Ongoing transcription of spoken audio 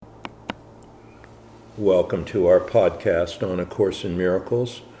Welcome to our podcast on A Course in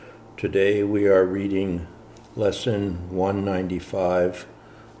Miracles. Today we are reading Lesson 195,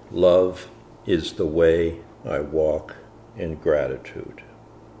 Love is the Way I Walk in Gratitude.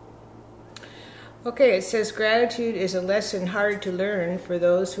 Okay, it says gratitude is a lesson hard to learn for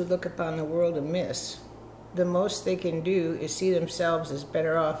those who look upon the world amiss. The most they can do is see themselves as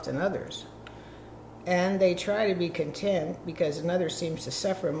better off than others. And they try to be content because another seems to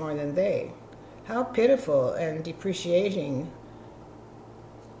suffer more than they. How pitiful and deprecating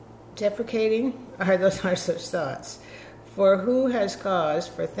are those are such thoughts. For who has cause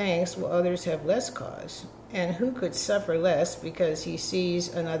for thanks while others have less cause? And who could suffer less because he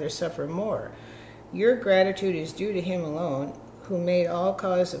sees another suffer more? Your gratitude is due to him alone, who made all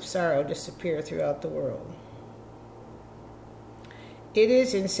cause of sorrow disappear throughout the world. It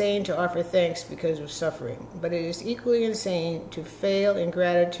is insane to offer thanks because of suffering, but it is equally insane to fail in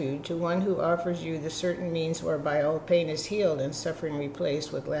gratitude to one who offers you the certain means whereby all pain is healed and suffering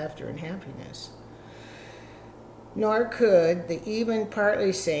replaced with laughter and happiness. Nor could the even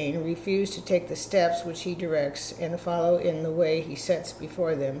partly sane refuse to take the steps which he directs and follow in the way he sets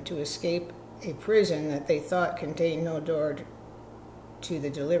before them to escape a prison that they thought contained no door to the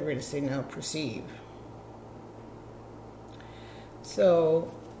deliverance they now perceive.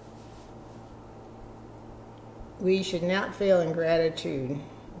 So, we should not fail in gratitude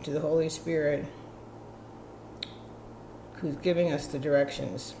to the Holy Spirit who's giving us the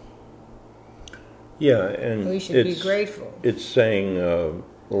directions. Yeah, and we should be grateful. It's saying a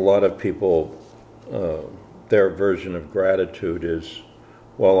lot of people, their version of gratitude is,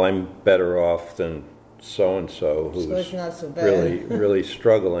 well, I'm better off than so-and-so who's so it's not so bad. really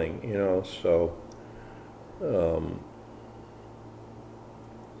struggling, so...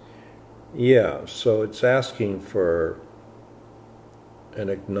 Yeah, so it's asking for an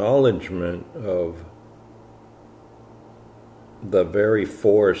acknowledgement of the very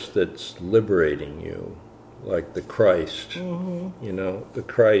force that's liberating you, like the Christ, the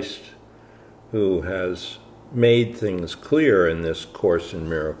Christ who has made things clear in this Course in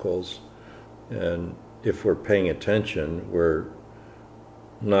Miracles, and if we're paying attention, we're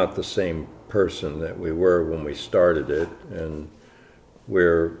not the same person that we were when we started it, and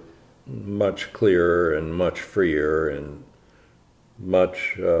we're much clearer and much freer and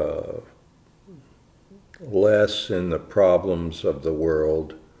much less in the problems of the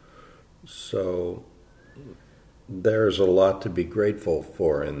world. So there's a lot to be grateful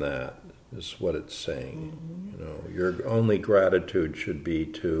for in that, is what it's saying. Your only gratitude should be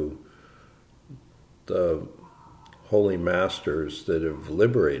to the holy masters that have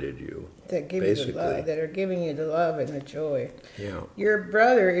liberated you. That give you the love, that are giving you the love and the joy. Yeah. Your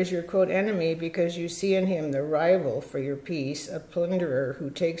brother is your, quote, enemy because you see in him the rival for your peace, a plunderer who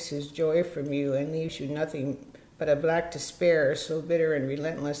takes his joy from you and leaves you nothing but a black despair so bitter and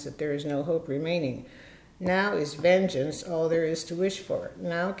relentless that there is no hope remaining. Now is vengeance all there is to wish for.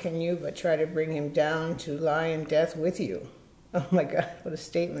 Now can you but try to bring him down to lie in death with you. Oh my God, what a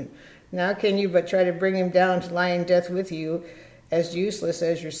statement. Now can you but try to bring him down to lie in death with you, as useless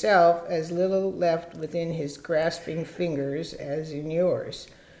as yourself, as little left within his grasping fingers as in yours.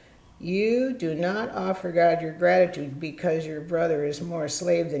 You do not offer God your gratitude because your brother is more a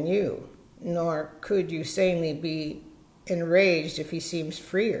slave than you, nor could you sanely be enraged if he seems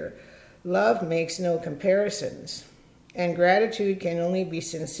freer. Love makes no comparisons, and gratitude can only be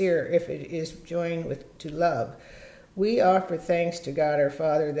sincere if it is joined to love. We offer thanks to God our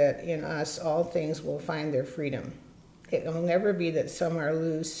Father that in us all things will find their freedom. It will never be that some are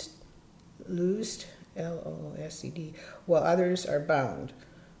loosed, L-O-S-E-D, while others are bound.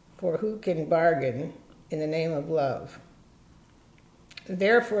 For who can bargain in the name of love?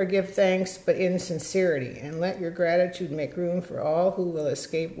 Therefore give thanks, but in sincerity, and let your gratitude make room for all who will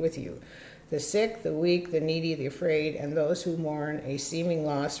escape with you, the sick, the weak, the needy, the afraid, and those who mourn a seeming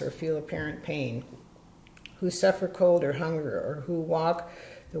loss or feel apparent pain, who suffer cold or hunger, or who walk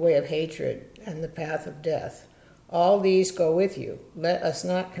the way of hatred and the path of death. All these go with you. Let us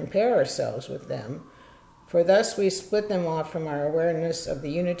not compare ourselves with them, for thus we split them off from our awareness of the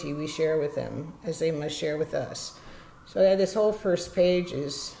unity we share with them, as they must share with us. So this whole first page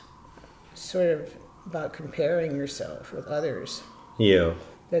is sort of about comparing yourself with others. Yeah.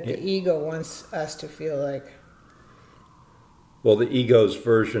 That the ego wants us to feel like... Well, the ego's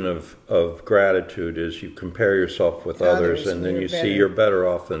version of gratitude is you compare yourself with others and then you see you're better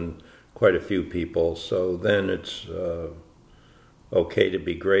off than quite a few people, so then it's okay to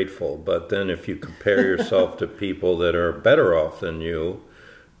be grateful. But then if you compare yourself to people that are better off than you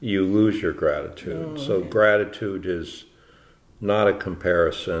lose your gratitude. So gratitude is not a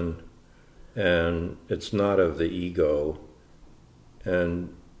comparison. and it's not of the ego,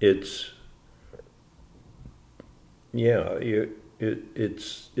 and it's it's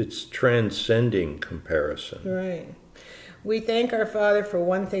transcending comparison. Right. We thank our Father for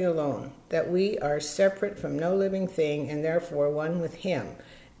one thing alone, that we are separate from no living thing and therefore one with Him,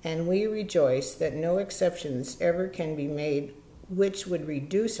 and we rejoice that no exceptions ever can be made which would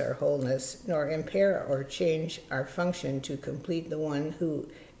reduce our wholeness, nor impair or change our function to complete the one who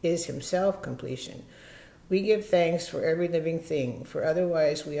is himself completion. We give thanks for every living thing, for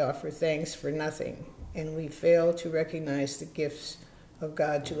otherwise we offer thanks for nothing, and we fail to recognize the gifts of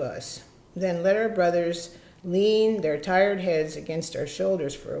God to us. Then let our brothers lean their tired heads against our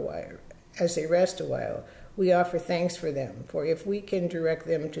shoulders for a while. As they rest a while, we offer thanks for them, for if we can direct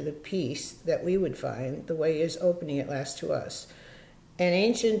them to the peace that we would find, the way is opening at last to us. An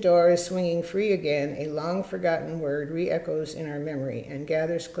ancient door is swinging free again, a long-forgotten word re-echoes in our memory and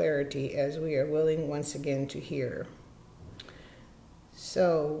gathers clarity as we are willing once again to hear.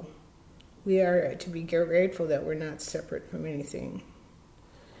 So, we are to be grateful that we're not separate from anything.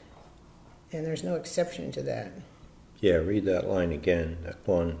 And there's no exception to that. Yeah, read that line again, that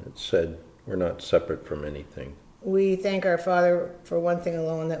one that said, we're not separate from anything. We thank our Father for one thing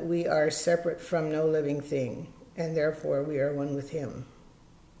alone, that we are separate from no living thing, and therefore we are one with Him.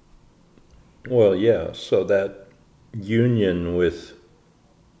 Well, yeah, so that union with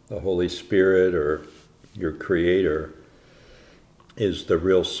the Holy Spirit or your Creator is the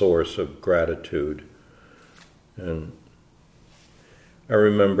real source of gratitude. And I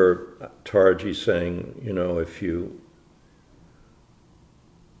remember Tarji saying, you know, if you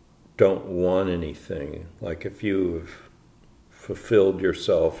don't want anything, like if you've fulfilled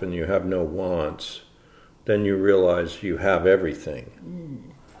yourself and you have no wants, then you realize you have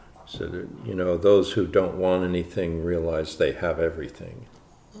everything. So that, you know, those who don't want anything realize they have everything.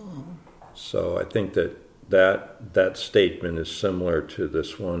 So I think that statement is similar to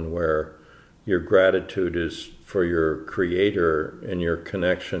this one, where your gratitude is for your Creator and your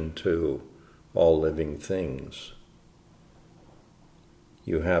connection to all living things.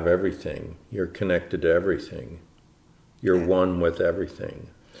 You have everything. You're connected to everything. You're one with everything.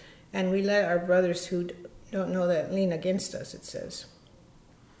 And we let our brothers who don't know that lean against us, it says.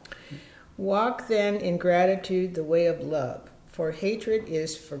 Walk then in gratitude the way of love, for hatred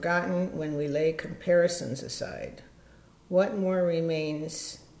is forgotten when we lay comparisons aside. What more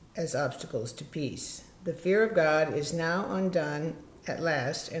remains as obstacles to peace? The fear of God is now undone at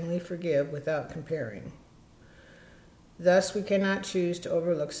last, and we forgive without comparing. Thus we cannot choose to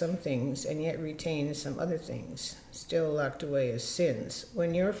overlook some things and yet retain some other things, still locked away as sins.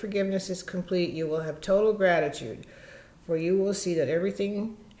 When your forgiveness is complete, you will have total gratitude, for you will see that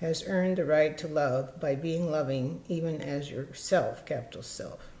everything has earned the right to love by being loving, even as yourself, capital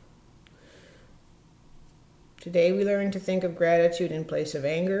Self. Today we learn to think of gratitude in place of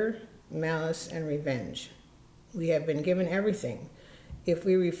anger, malice, and revenge. We have been given everything. If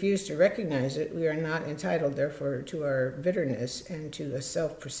we refuse to recognize it, we are not entitled, therefore, to our bitterness and to a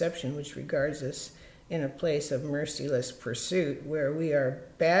self-perception which regards us in a place of merciless pursuit, where we are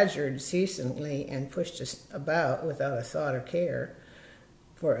badgered ceaselessly and pushed about without a thought or care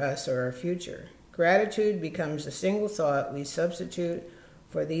for us or our future. Gratitude becomes the single thought we substitute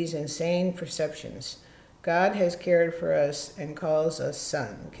for these insane perceptions. God has cared for us and calls us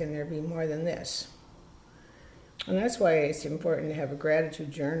son. Can there be more than this? And that's why it's important to have a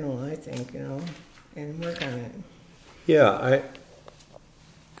gratitude journal, I think, and work on it. Yeah,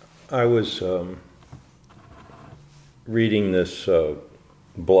 I was reading this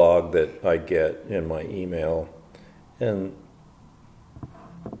blog that I get in my email, and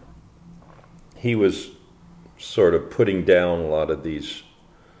he was sort of putting down a lot of these,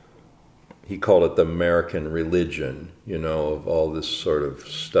 he called it the American religion, of all this sort of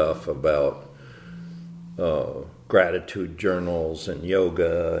stuff about gratitude journals and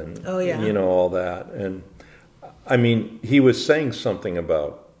yoga and, all that. And, I mean, he was saying something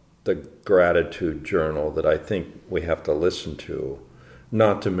about the gratitude journal that I think we have to listen to,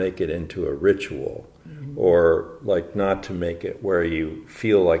 not to make it into a ritual. Or like not to make it where you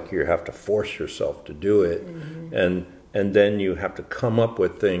feel like you have to force yourself to do it, and then you have to come up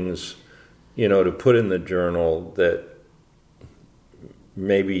with things, to put in the journal that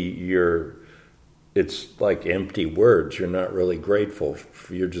maybe it's like empty words. You're not really grateful.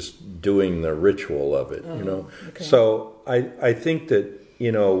 You're just doing the ritual of it, Okay. So I think that,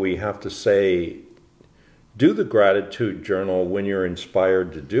 we have to say, do the gratitude journal when you're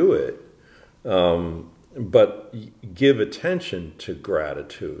inspired to do it. But give attention to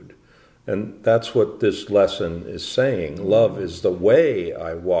gratitude. And that's what this lesson is saying. Love is the way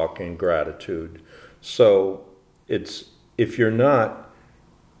I walk in gratitude. So if you're not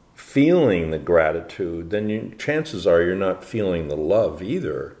feeling the gratitude, then chances are you're not feeling the love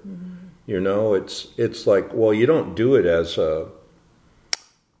either. It's like, well, you don't do it as a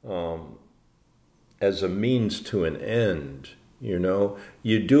means to an end.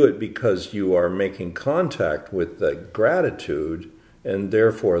 You do it because you are making contact with the gratitude and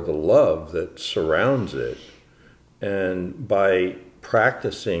therefore the love that surrounds it. And by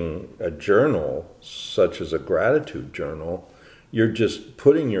practicing a journal, such as a gratitude journal, you're just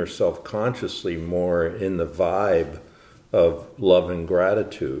putting yourself consciously more in the vibe of love and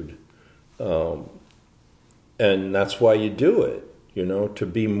gratitude. And that's why you do it, to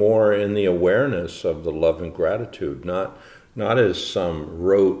be more in the awareness of the love and gratitude, not as some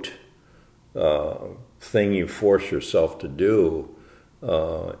rote thing you force yourself to do.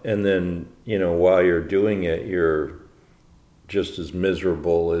 And then, while you're doing it, you're just as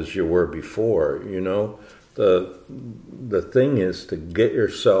miserable as you were before. The thing is to get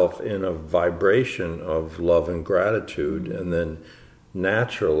yourself in a vibration of love and gratitude, and then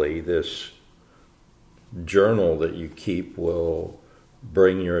naturally this journal that you keep will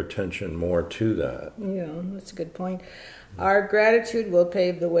bring your attention more to that. Yeah, that's a good point. Our gratitude will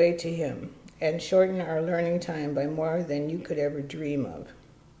pave the way to Him and shorten our learning time by more than you could ever dream of.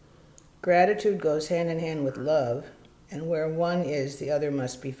 Gratitude goes hand in hand with love, and where one is, the other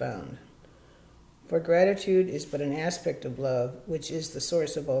must be found. For gratitude is but an aspect of love, which is the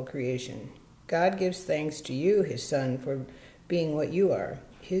source of all creation. God gives thanks to you, His Son, for being what you are,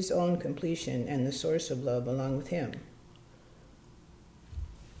 His own completion and the source of love along with Him.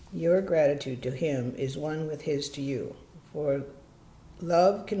 Your gratitude to Him is one with His to you, for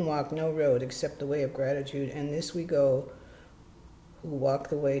love can walk no road except the way of gratitude, and this we go who walk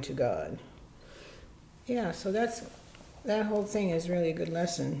the way to God. Yeah, so that whole thing is really a good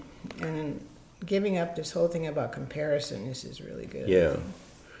lesson. And giving up this whole thing about comparison is really good. Yeah.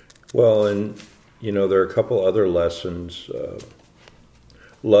 Well, and, there are a couple other lessons.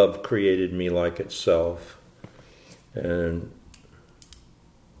 Love created me like itself. And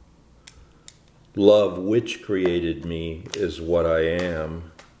love which created me is what I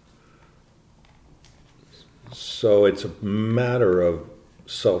am. So it's a matter of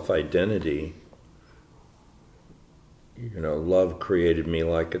self-identity. Love created me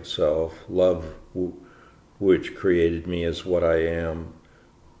like itself. Love which created me is what I am.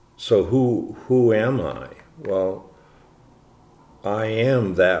 So who am I? Well, I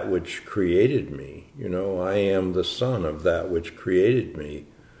am that which created me. I am the son of that which created me.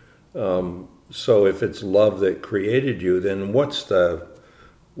 So if it's love that created you, then what's the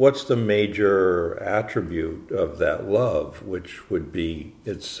major attribute of that love, which would be,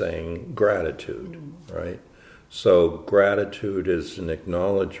 it's saying gratitude, right? So gratitude is an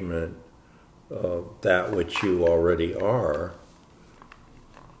acknowledgement of that which you already are,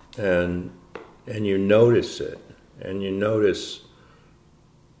 and you notice it, and you notice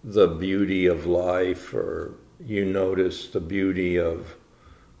the beauty of life, or you notice the beauty of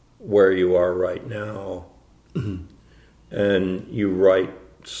where you are right now, and you write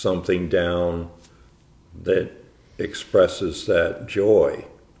something down that expresses that joy.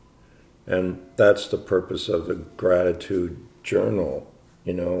 And that's the purpose of the gratitude journal,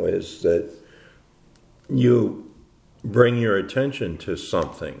 is that you bring your attention to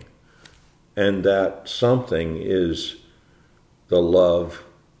something, and that something is the love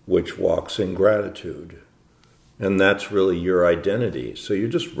which walks in gratitude. And that's really your identity. So you're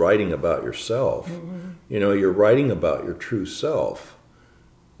just writing about yourself. Mm-hmm. You're writing about your true self.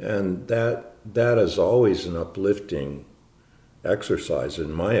 And that is always an uplifting exercise,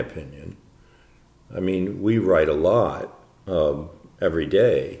 in my opinion. I mean, we write a lot every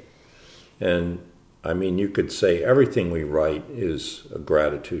day. And, you could say everything we write is a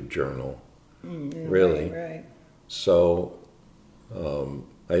gratitude journal, really. Right. So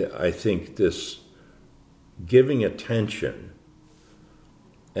I think this giving attention,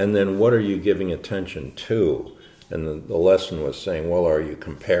 and then what are you giving attention to? And the lesson was saying, well, are you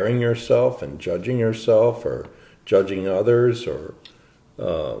comparing yourself and judging yourself, or judging others, or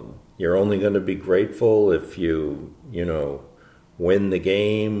you're only going to be grateful if you win the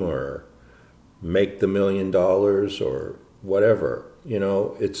game or make the $1 million or whatever.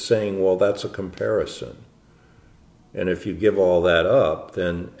 It's saying, well, that's a comparison. And if you give all that up,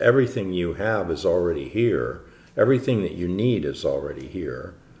 then everything you have is already here. Everything that you need is already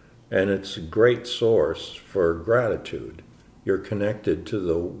here. And it's a great source for gratitude. You're connected to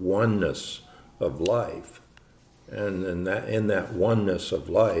the oneness of life. And in that oneness of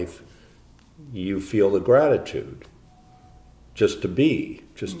life, you feel the gratitude just to be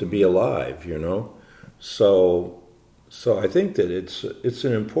alive, you know. So I think that it's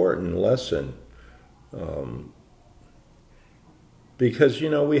an important lesson, because, you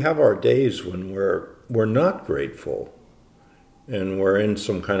know, we have our days when we're not grateful, and we're in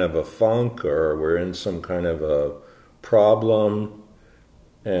some kind of a funk, or we're in some kind of a problem,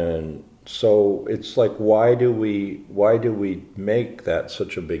 and so it's like, why do we make that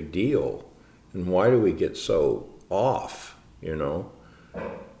such a big deal, and why do we get so off, you know?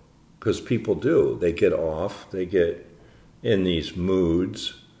 Because people do. They get off. They get in these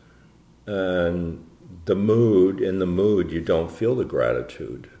moods, and in the mood, you don't feel the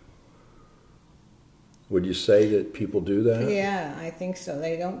gratitude. Would you say that people do that? Yeah, I think so.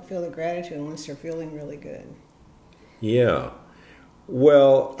 They don't feel the gratitude unless they're feeling really good. Yeah.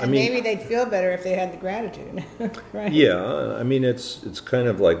 Well, I mean, maybe they'd feel better if they had the gratitude, right? Yeah, I mean, it's kind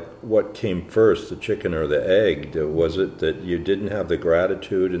of like, what came first, the chicken or the egg? Was it that you didn't have the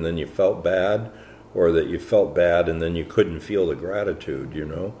gratitude and then you felt bad, or that you felt bad and then you couldn't feel the gratitude, you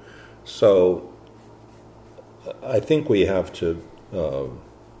know? So I think we have to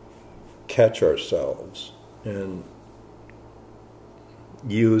catch ourselves and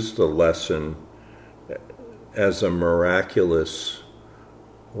use the lesson as a miraculous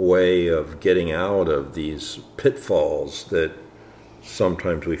way of getting out of these pitfalls that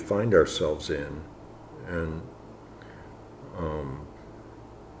sometimes we find ourselves in. And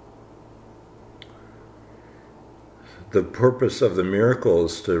the purpose of the miracle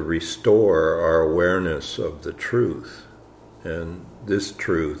is to restore our awareness of the truth. And this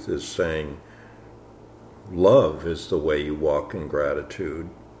truth is saying love is the way you walk in gratitude,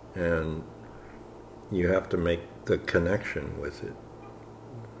 and you have to make the connection with it.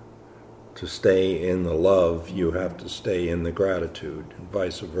 To stay in the love, you have to stay in the gratitude, and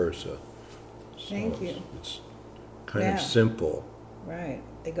vice versa. Thank you. It's kind of simple. Right.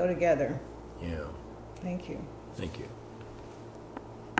 They go together. Yeah. Thank you. Thank you.